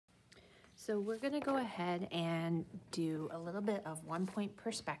So we're going to go ahead and do a little bit of one-point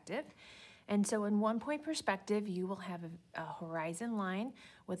perspective. And so in one-point perspective, you will have a horizon line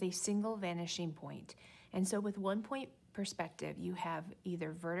with a single vanishing point. And so with one-point perspective, you have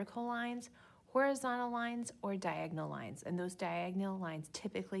either vertical lines, horizontal lines, or diagonal lines. And those diagonal lines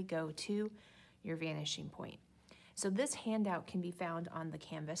typically go to your vanishing point. So this handout can be found on the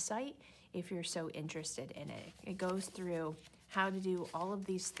Canvas site if you're so interested in it. It goes through how to do all of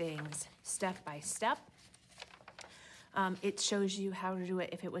these things step by step. It shows you how to do it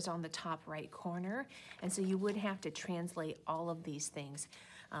if it was on the top right corner. And so you would have to translate all of these things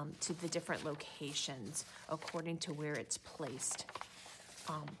to the different locations according to where it's placed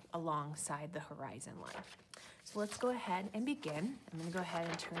alongside the horizon line. So let's go ahead and begin. I'm going to go ahead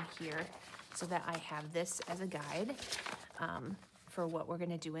and turn here so that I have this as a guide for what we're going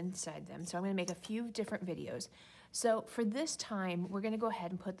to do inside them. So I'm going to make a few different videos. So for this time, we're going to go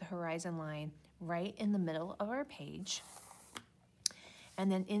ahead and put the horizon line right in the middle of our page. And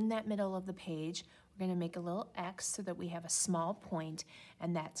then in that middle of the page, we're going to make a little X so that we have a small point,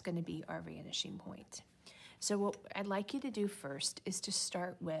 and that's going to be our vanishing point. So what I'd like you to do first is to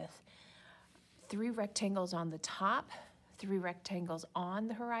start with 3 rectangles on the top, 3 rectangles on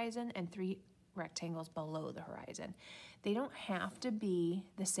the horizon, and 3 rectangles below the horizon. They don't have to be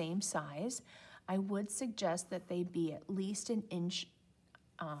the same size. I would suggest that they be at least an inch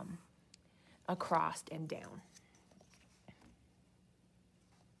across and down.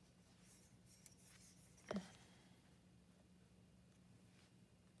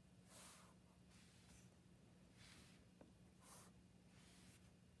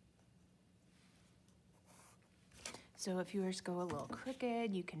 So if yours go a little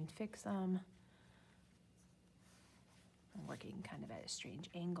crooked, you can fix them. I'm working kind of at a strange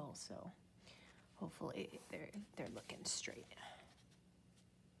angle, so hopefully they're looking straight.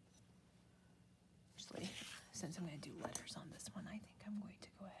 Actually, since I'm going to do letters on this one, I think I'm going to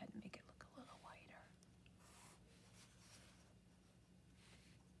go ahead and make it look a little wider.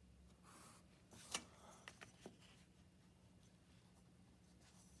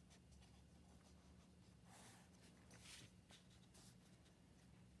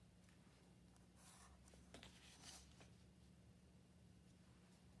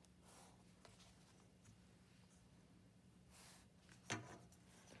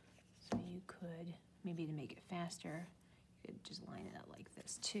 So you could, maybe to make it faster, you could just line it up like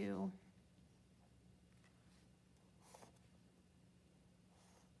this too.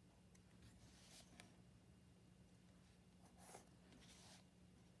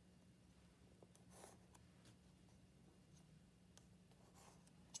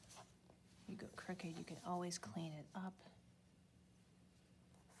 You go crooked, you can always clean it up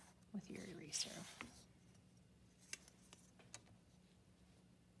with your eraser.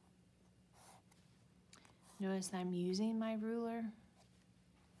 Notice that I'm using my ruler.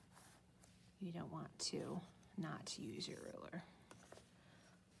 You don't want to not use your ruler.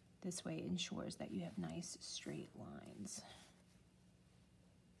 This way ensures that you have nice straight lines.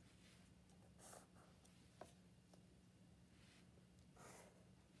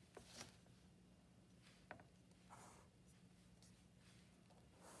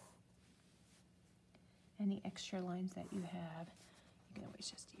 Any extra lines that you have, you can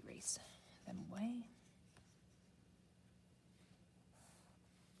always just erase them away.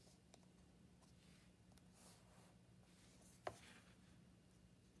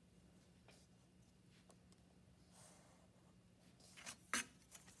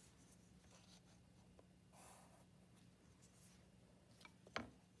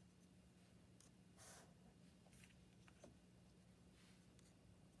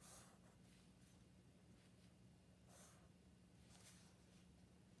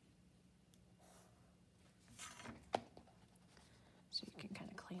 So you can kind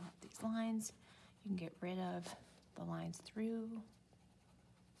of clean up these lines. You can get rid of the lines through.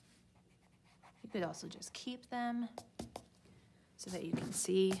 You could also just keep them so that you can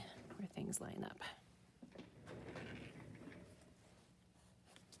see where things line up.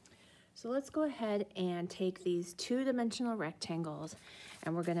 So let's go ahead and take these 2-dimensional rectangles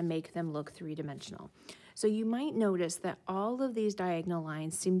and we're going to make them look 3-dimensional. So you might notice that all of these diagonal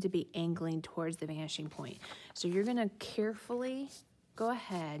lines seem to be angling towards the vanishing point. So you're going to carefully go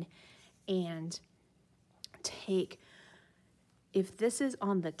ahead and take, if this is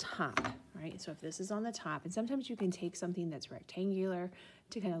on the top, right? So if this is on the top, and sometimes you can take something that's rectangular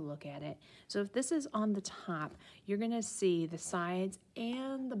to kind of look at it. So if this is on the top, you're going to see the sides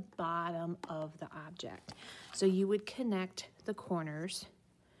and the bottom of the object. So you would connect the corners,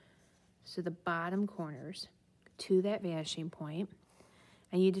 so the bottom corners, to that vanishing point,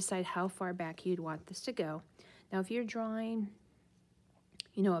 and you decide how far back you'd want this to go. Now, if you're drawing,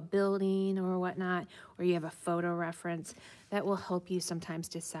 you know, a building or whatnot, or you have a photo reference, that will help you sometimes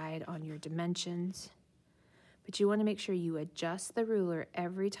decide on your dimensions. But you want to make sure you adjust the ruler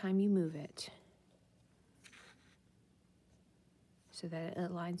every time you move it so that it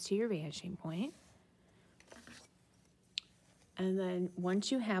aligns to your vanishing point. And then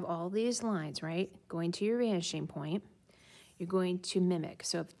once you have all these lines, right, going to your vanishing point, you're going to mimic.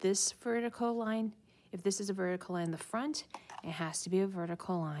 So if this vertical line, if this is a vertical line in the front, it has to be a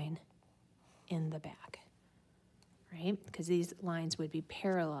vertical line in the back, right? Because these lines would be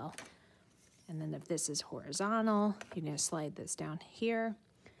parallel. And then if this is horizontal, you're going to slide this down here,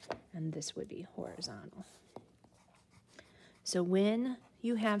 and this would be horizontal. So when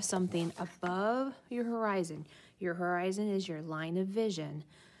you have something above your horizon is your line of vision,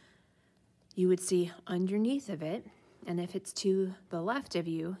 you would see underneath of it, and if it's to the left of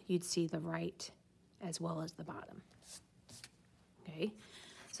you, you'd see the right as well as the bottom. Okay,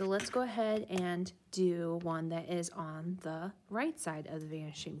 so let's go ahead and do one that is on the right side of the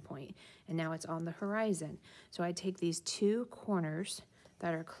vanishing point, and now it's on the horizon. So I take these two corners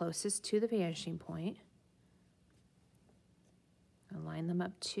that are closest to the vanishing point, and line them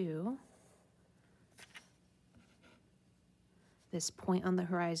up to this point on the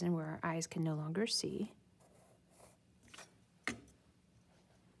horizon where our eyes can no longer see.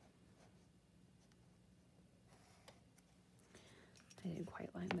 I didn't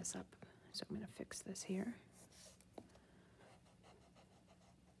quite line this up, so I'm going to fix this here.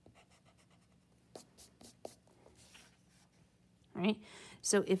 All right,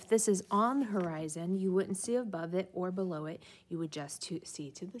 so if this is on the horizon, you wouldn't see above it or below it, you would just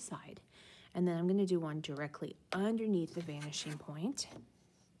see to the side. And then I'm going to do one directly underneath the vanishing point.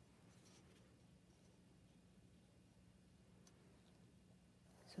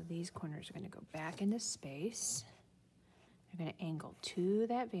 So these corners are going to go back into space. They're going to angle to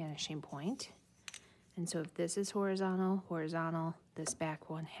that vanishing point. And so if this is horizontal, horizontal, this back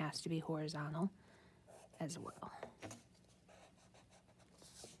one has to be horizontal as well.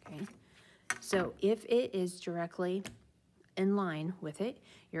 Okay, so if it is directly in line with it,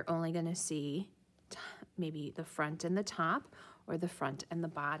 you're only going to see maybe the front and the top, or the front and the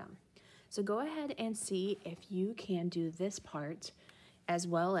bottom. So go ahead and see if you can do this part as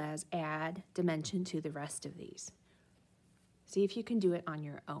well as add dimension to the rest of these. See if you can do it on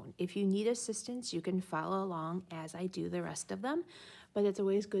your own. If you need assistance, you can follow along as I do the rest of them, but it's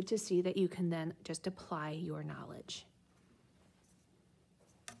always good to see that you can then just apply your knowledge.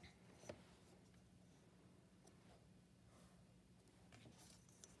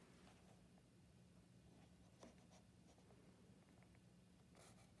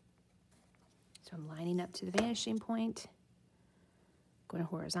 So I'm lining up to the vanishing point, going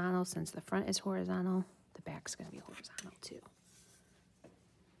horizontal. Since the front is horizontal, the back's going to be horizontal too.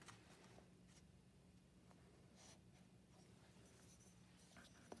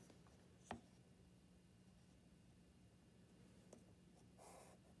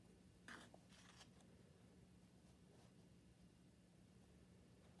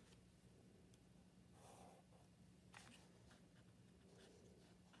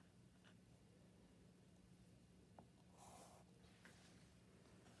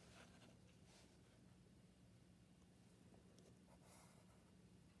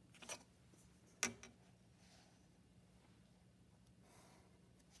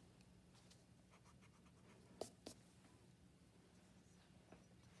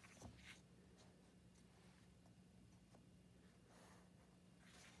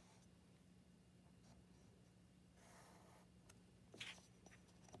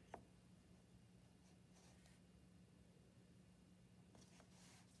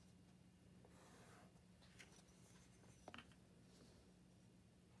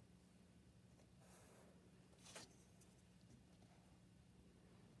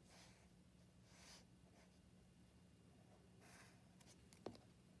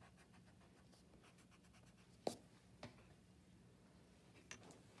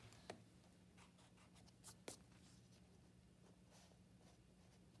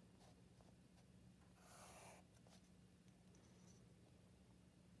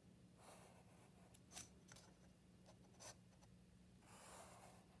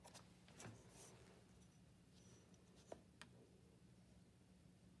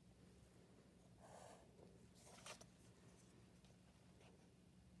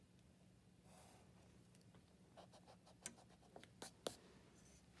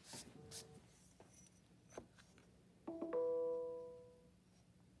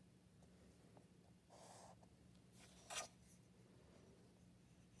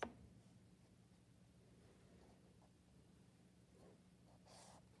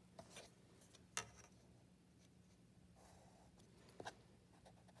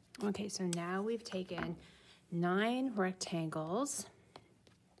 Okay, so now we've taken 9 rectangles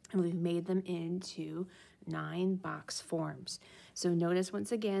and we've made them into 9 box forms. So notice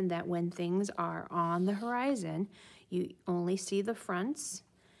once again that when things are on the horizon, you only see the fronts,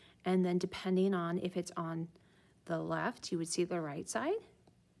 and then depending on if it's on the left, you would see the right side.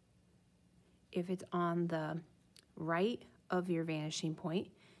 If it's on the right of your vanishing point,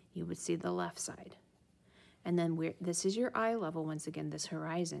 you would see the left side. And then this is your eye level, once again, this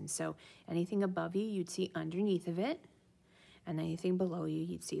horizon. So anything above you, you'd see underneath of it, and anything below you,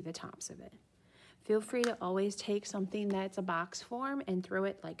 you'd see the tops of it. Feel free to always take something that's a box form and throw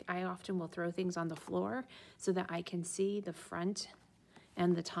it, like I often will throw things on the floor so that I can see the front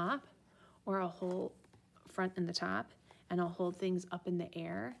and the top, or I'll hold front and the top, and I'll hold things up in the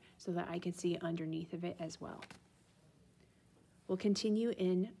air so that I can see underneath of it as well. We'll continue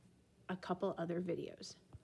in a couple other videos.